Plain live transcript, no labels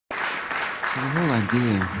The whole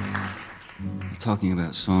idea of talking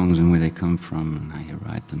about songs and where they come from and how you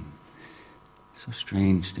write them, so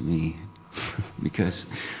strange to me because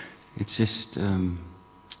it's just it's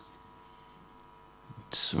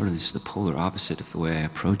sort of just the polar opposite of the way I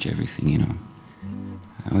approach everything, you know.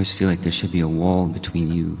 I always feel like there should be a wall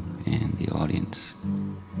between you and the audience.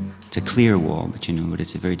 It's a clear wall, but you know, but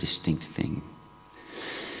it's a very distinct thing.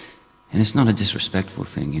 And it's not a disrespectful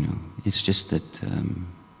thing, you know. It's just that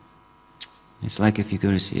it's like if you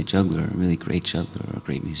go to see a juggler, a really great juggler or a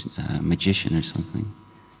great magician or something.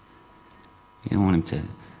 You don't want him to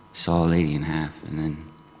saw a lady in half and then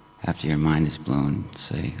after your mind is blown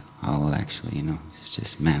say, oh, well, actually, you know, it's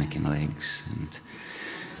just mannequin legs and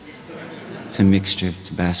it's a mixture of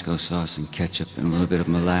Tabasco sauce and ketchup and a little bit of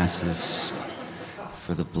molasses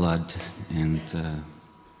for the blood, and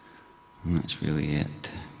that's really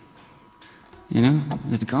it. You know,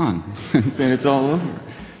 it's gone. Then it's all over.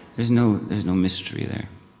 There's no mystery there.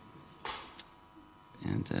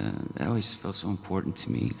 And that always felt so important to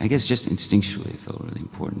me. I guess just instinctually it felt really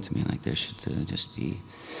important to me, like there should just be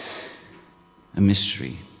a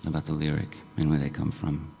mystery about the lyric and where they come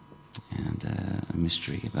from, and a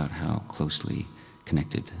mystery about how closely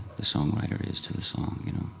connected the songwriter is to the song,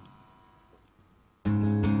 you know.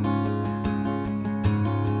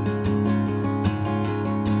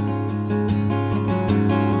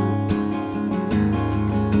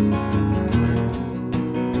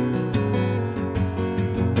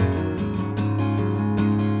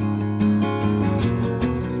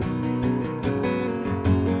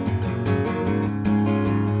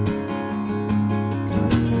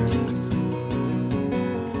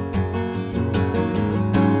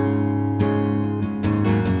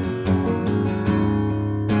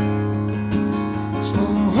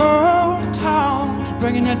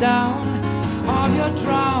 Bringing you down, or you're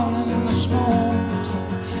drowning in the small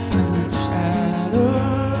talk and the chatter,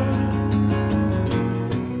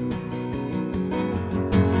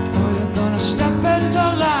 or you're gonna step into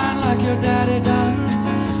line like your daddy done,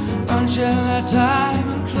 punching the time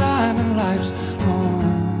and climbing life's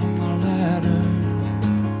long ladder.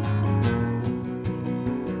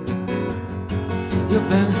 You've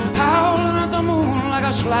been howling at the moon like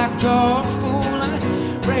a slack-jawed fool and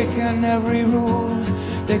breaking every rule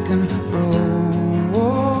they can throw.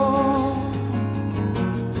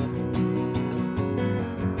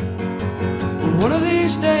 But one of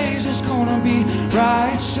these days it's gonna be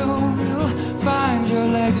right soon. You'll find your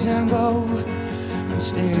legs and go and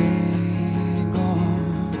stay gone.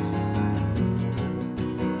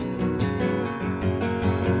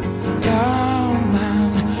 Young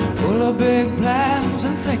man, full of big plans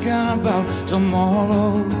and thinking about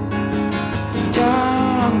tomorrow.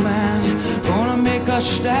 Young man, gonna make a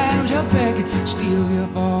stand, you beg, steal, you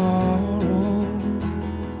borrow.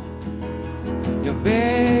 You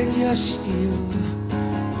beg, you steal,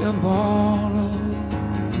 you borrow.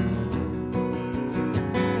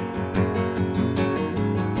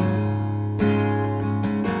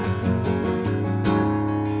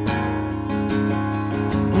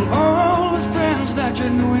 Well, all the friends that you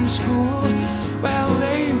knew in school, well,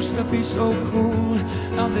 they used to be so cool,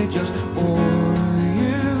 now they just bore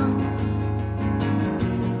you.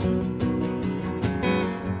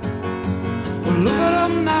 Well, look at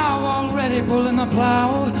them now, already pulling the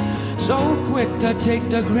plow, so quick to take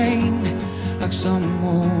the grain like some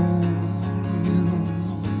old mule.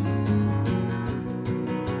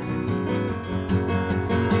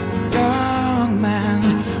 Young man,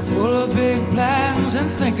 full of big plans and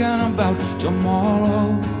thinking about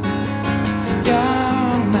tomorrow.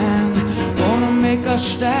 Young man, gonna make a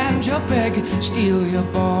stand, you beg, steal, you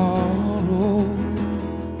borrow.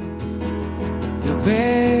 You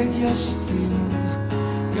beg, you steal,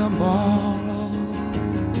 you borrow.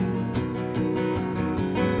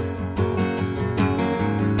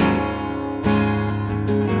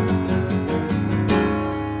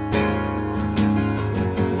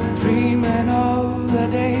 Dreaming of the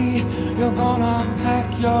day you're gonna pack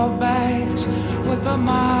your bags with the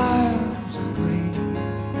miles away.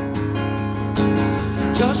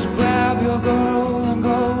 Just grab your girl and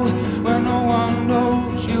go where no one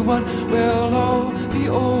knows you, but will all the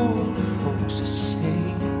old folks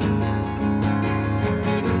say.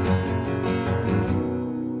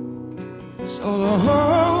 So the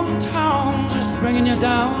hometown's just bringing you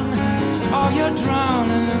down, or you're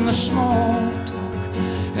drowning in the small talk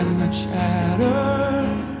and the chatter,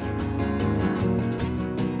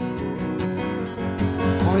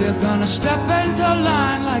 or you're gonna step into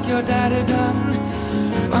line like your daddy done,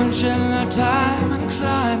 punching the time and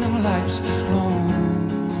climbing life's long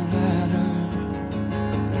ladder.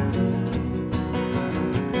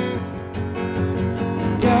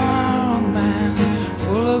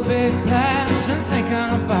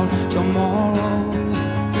 thinking about tomorrow.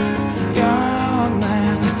 Young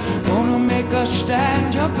man, gonna make a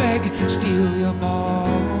stand, you beg, steal, you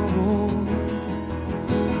borrow.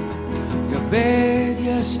 You beg,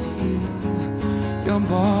 you steal, you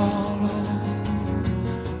borrow.